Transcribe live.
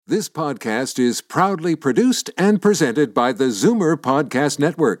This podcast is proudly produced and presented by the Zoomer Podcast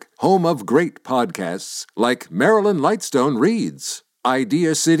Network, home of great podcasts like Marilyn Lightstone Reads,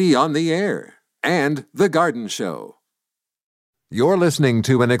 Idea City on the Air, and The Garden Show. You're listening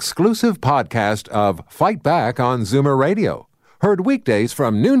to an exclusive podcast of Fight Back on Zoomer Radio, heard weekdays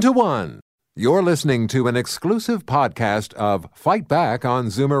from noon to 1. You're listening to an exclusive podcast of Fight Back on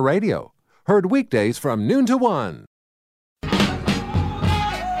Zoomer Radio, heard weekdays from noon to 1.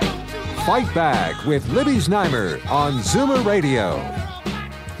 Fight Back with Libby Znaimer on Zoomer Radio.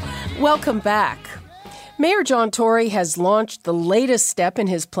 Welcome back. Mayor John Tory has launched the latest step in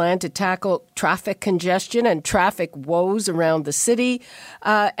his plan to tackle traffic congestion and traffic woes around the city.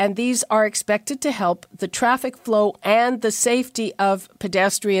 And these are expected to help the traffic flow and the safety of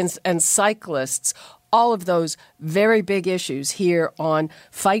pedestrians and cyclists. All of those very big issues here on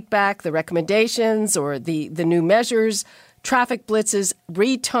Fight Back, the recommendations or the new measures. Traffic blitzes,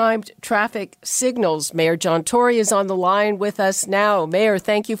 retimed traffic signals. Mayor John Tory is on the line with us now. Mayor,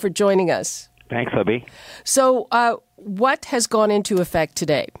 thank you for joining us. Thanks, Libby. So what has gone into effect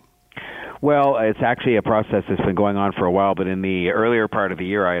today? Well, it's actually a process that's been going on for a while, but in the earlier part of the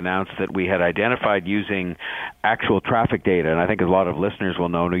year, I announced that we had identified using actual traffic data, and I think a lot of listeners will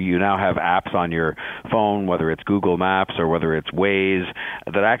know you now have apps on your phone, whether it's Google Maps or whether it's Waze,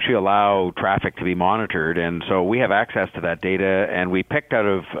 that actually allow traffic to be monitored, and so we have access to that data, and we picked out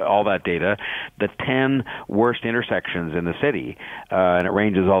of all that data the 10 worst intersections in the city, and it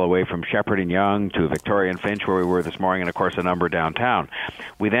ranges all the way from Shepherd and Yonge to Victoria and Finch, where we were this morning, and of course a number downtown.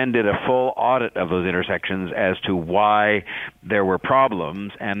 We then did a full audit of those intersections as to why there were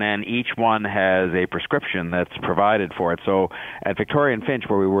problems, and then each one has a prescription that's provided for it. So at Victoria and Finch,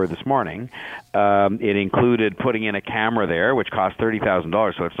 where we were this morning, it included putting in a camera there, which cost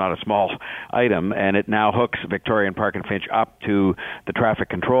 $30,000, so it's not a small item, and it now hooks Victoria and Park and Finch up to the traffic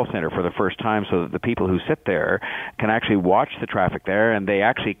control center for the first time, so that the people who sit there can actually watch the traffic there, and they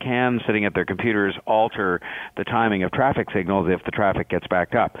actually can, sitting at their computers, alter the timing of traffic signals if the traffic gets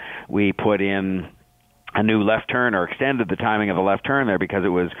backed up. We put in a new left turn, or extended the timing of the left turn there, because it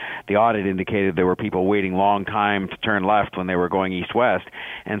was, the audit indicated there were people waiting long time to turn left when they were going east-west,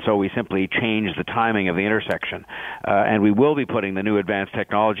 and so we simply changed the timing of the intersection. And we will be putting the new advanced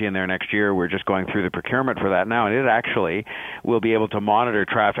technology in there next year. We're just going through the procurement for that now, and it actually will be able to monitor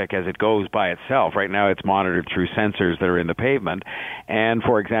traffic as it goes by itself. Right now it's monitored through sensors that are in the pavement, and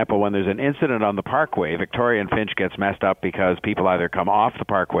for example, when there's an incident on the Parkway, Victoria and Finch gets messed up because people either come off the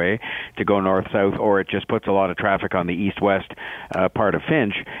Parkway to go north-south, or it just puts a lot of traffic on the east-west part of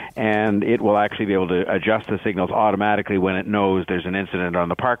Finch, and it will actually be able to adjust the signals automatically when it knows there's an incident on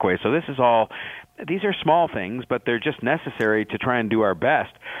the Parkway. So these are small things, but they're just necessary to try and do our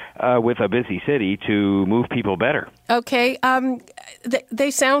best with a busy city to move people better. Okay.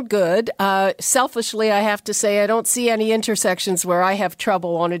 They sound good. Selfishly, I have to say I don't see any intersections where I have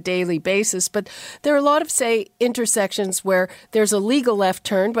trouble on a daily basis, but there are a lot of, say, intersections where there's a legal left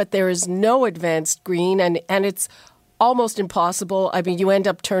turn, but there is no advanced green, and it's almost impossible. I mean, you end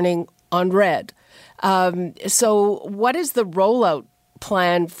up turning on red. So what is the rollout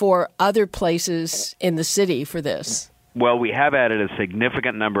plan for other places in the city for this? Well, we have added a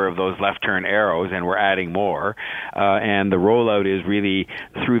significant number of those left turn arrows, and we're adding more. And the rollout is really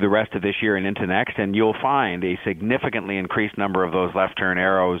through the rest of this year and into next, and you'll find a significantly increased number of those left turn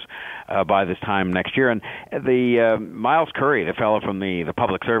arrows by this time next year. And the Miles Curry, the fellow from the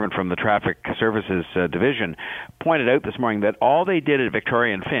public servant from the Traffic Services Division, pointed out this morning that all they did at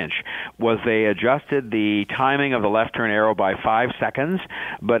Victoria and Finch was they adjusted the timing of the left turn arrow by 5 seconds,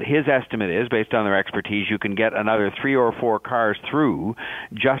 but his estimate is, based on their expertise, you can get another 3 or 4 cars through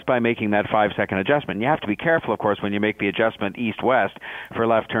just by making that 5-second adjustment. And you have to be careful, of course, when you make the adjustment east-west for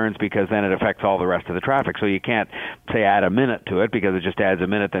left turns, because then it affects all the rest of the traffic. So you can't, say, add a minute to it, because it just adds a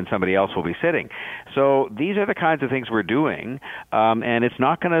minute, then somebody else will be sitting. So these are the kinds of things we're doing, and it's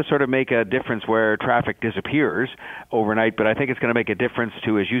not going to sort of make a difference where traffic disappears overnight, but I think it's going to make a difference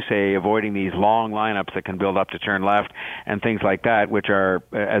to, as you say, avoiding these long lineups that can build up to turn left and things like that, which are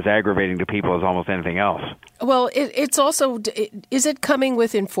as aggravating to people as almost anything else. Well, it's also, is it coming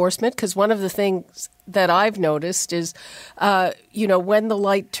with enforcement? Because one of the things that I've noticed is, when the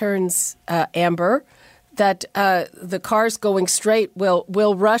light turns amber, that the cars going straight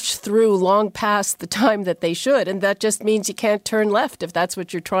will rush through long past the time that they should, and that just means you can't turn left if that's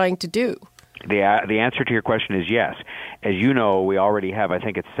what you're trying to do. The answer to your question is yes. As you know, we already have, I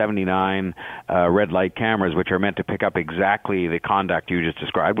think it's 79 red light cameras, which are meant to pick up exactly the conduct you just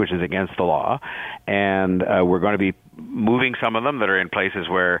described, which is against the law. And we're going to be moving some of them that are in places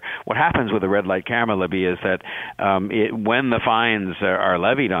where what happens with a red light camera, Libby, is that when the fines are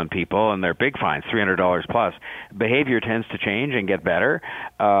levied on people, and they're big fines, $300 plus, behavior tends to change and get better.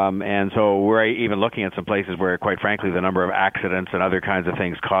 And so we're even looking at some places where, quite frankly, the number of accidents and other kinds of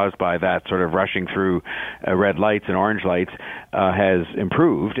things caused by that sort of rushing through red lights and orange lights has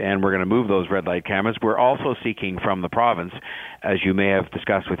improved, and we're going to move those red light cameras. We're also seeking from the province, as you may have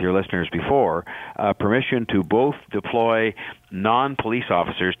discussed with your listeners before, permission to both deploy non-police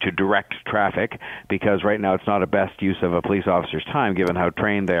officers to direct traffic, because right now it's not a best use of a police officer's time given how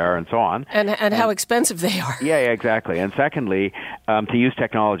trained they are and so on. And how expensive they are. Yeah, exactly. And secondly, to use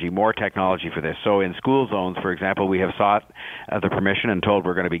technology, more technology for this. So in school zones, for example, we have sought the permission and told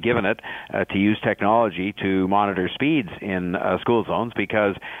we're going to be given it to use technology to monitor speeds in school zones,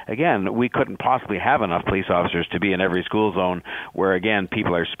 because, again, we couldn't possibly have enough police officers to be in every school zone where, again,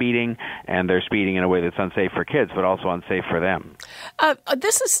 people are speeding, and they're speeding in a way that's unsafe for kids, but also unsafe for them.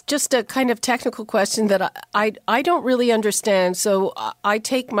 This is just a kind of technical question that I don't really understand. So I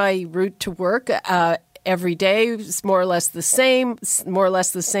take my route to work every day. It's more or less the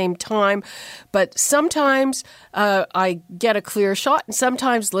same time. But sometimes I get a clear shot, and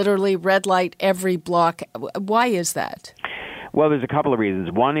sometimes literally red light every block. Why is that? Well, there's a couple of reasons.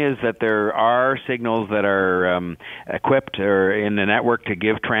 One is that there are signals that are equipped or in the network to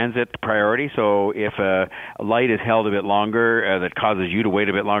give transit priority. So if a light is held a bit longer that causes you to wait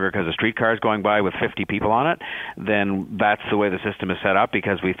a bit longer because a streetcar is going by with 50 people on it, then that's the way the system is set up,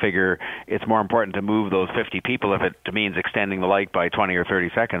 because we figure it's more important to move those 50 people if it means extending the light by 20 or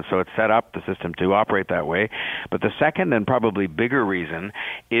 30 seconds. So it's set up, the system, to operate that way. But the second and probably bigger reason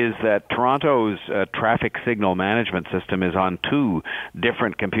is that Toronto's traffic signal management system is on two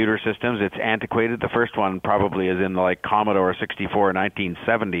different computer systems. It's antiquated. The first one probably is in the Commodore 64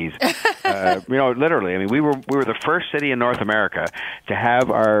 1970s. Literally. I mean, we were the first city in North America to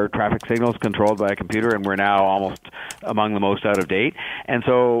have our traffic signals controlled by a computer, and we're now almost among the most out of date. And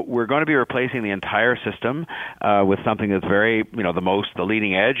so we're going to be replacing the entire system with something that's very, the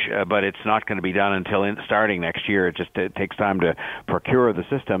leading edge, but it's not going to be done until starting next year. It takes time to procure the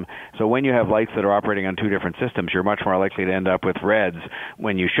system. So when you have lights that are operating on two different systems, you're much more likely to end up with reds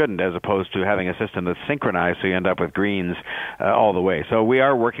when you shouldn't, as opposed to having a system that's synchronized, so you end up with greens all the way. So we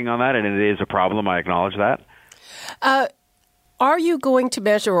are working on that, and it is a problem. I acknowledge that. Are you going to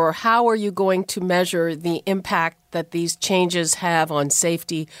measure, or how are you going to measure the impact that these changes have on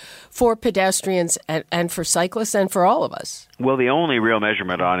safety for pedestrians and for cyclists and for all of us? Well, the only real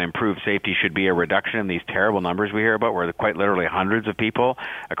measurement on improved safety should be a reduction in these terrible numbers we hear about, where quite literally hundreds of people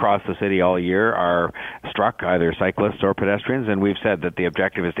across the city all year are struck, either cyclists or pedestrians, and we've said that the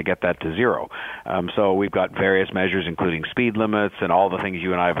objective is to get that to zero. So we've got various measures, including speed limits and all the things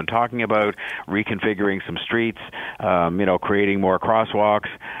you and I have been talking about, reconfiguring some streets, creating more crosswalks,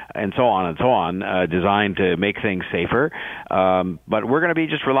 and so on, designed to make things safer. But we're going to be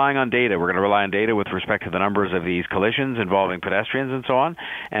just relying on data. We're going to rely on data with respect to the numbers of these collisions involving pedestrians and so on,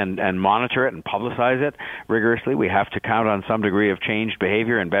 and monitor it and publicize it rigorously. We have to count on some degree of changed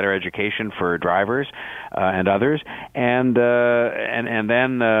behavior and better education for drivers and others. And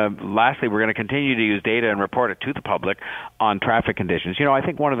then lastly, we're going to continue to use data and report it to the public on traffic conditions. I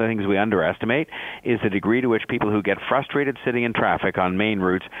think one of the things we underestimate is the degree to which people who get frustrated sitting in traffic on main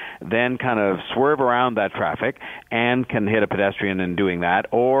routes then kind of swerve around that traffic and can hit a pedestrian in doing that,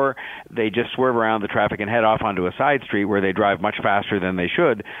 or they just swerve around the traffic and head off onto a side street where they drive much faster than they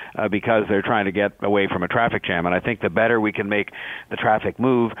should because they're trying to get away from a traffic jam. And I think the better we can make the traffic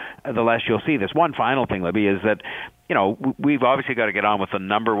move, the less you'll see this. One final thing, Libby, is that we've obviously got to get on with the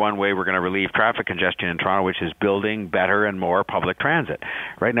number one way we're going to relieve traffic congestion in Toronto, which is building better and more public transit.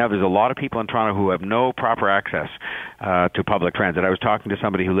 Right now, there's a lot of people in Toronto who have no proper access to public transit. I was talking to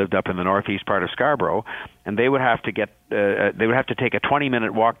somebody who lived up in the northeast part of Scarborough, and they would have to take a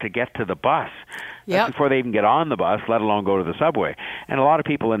 20-minute walk to get to the bus before they even get on the bus, let alone go to the subway. And a lot of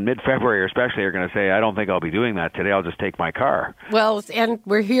people in mid-February especially are going to say, I don't think I'll be doing that today. I'll just take my car. Well, and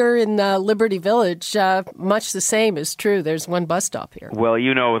we're here in Liberty Village. Much the same is true. There's one bus stop here. Well,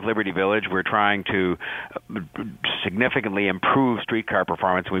 with Liberty Village, we're trying to significantly improve streetcar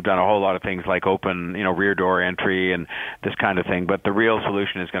performance. We've done a whole lot of things like open, rear door entry and this kind of thing. But the real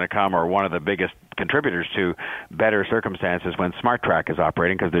solution is going to come, or one of the biggest contributors to better circumstances, when SmartTrack is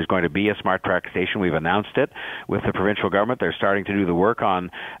operating, because there's going to be a SmartTrack station. We've announced it with the provincial government. They're starting to do the work on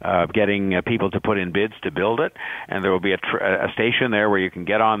getting people to put in bids to build it, and there will be a station there where you can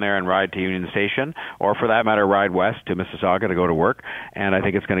get on there and ride to Union Station, or for that matter, ride west to Mississauga to go to work. And I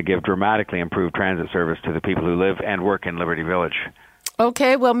think it's going to give dramatically improved transit service to the people who live and work in Liberty Village.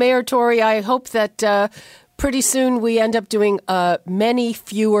 Okay, well, Mayor Tory, I hope that pretty soon we end up doing many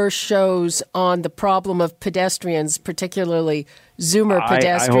fewer shows on the problem of pedestrians, particularly Zoomer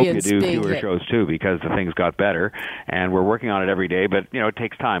pedestrians. I hope you do being fewer hit. shows too, because the things got better, and we're working on it every day. But it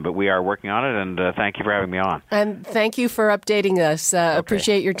takes time. But we are working on it, and thank you for having me on. And thank you for updating us.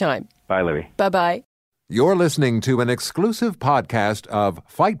 Appreciate your time. Bye, Libby. Bye-bye. You're listening to an exclusive podcast of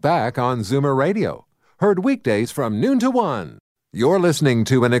Fight Back on Zoomer Radio, heard weekdays from noon to 1. You're listening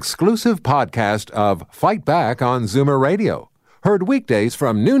to an exclusive podcast of Fight Back on Zoomer Radio, heard weekdays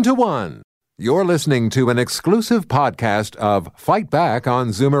from noon to 1. You're listening to an exclusive podcast of Fight Back on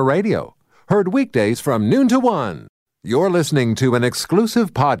Zoomer Radio, heard weekdays from noon to 1. You're listening to an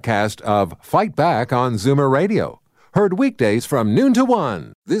exclusive podcast of Fight Back on Zoomer Radio, heard weekdays from noon to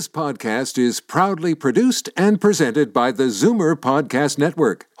 1. This podcast is proudly produced and presented by the Zoomer Podcast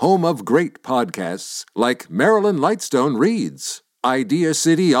Network, home of great podcasts like Marilyn Lightstone Reads, Idea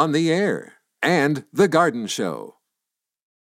City on the Air, and The Garden Show.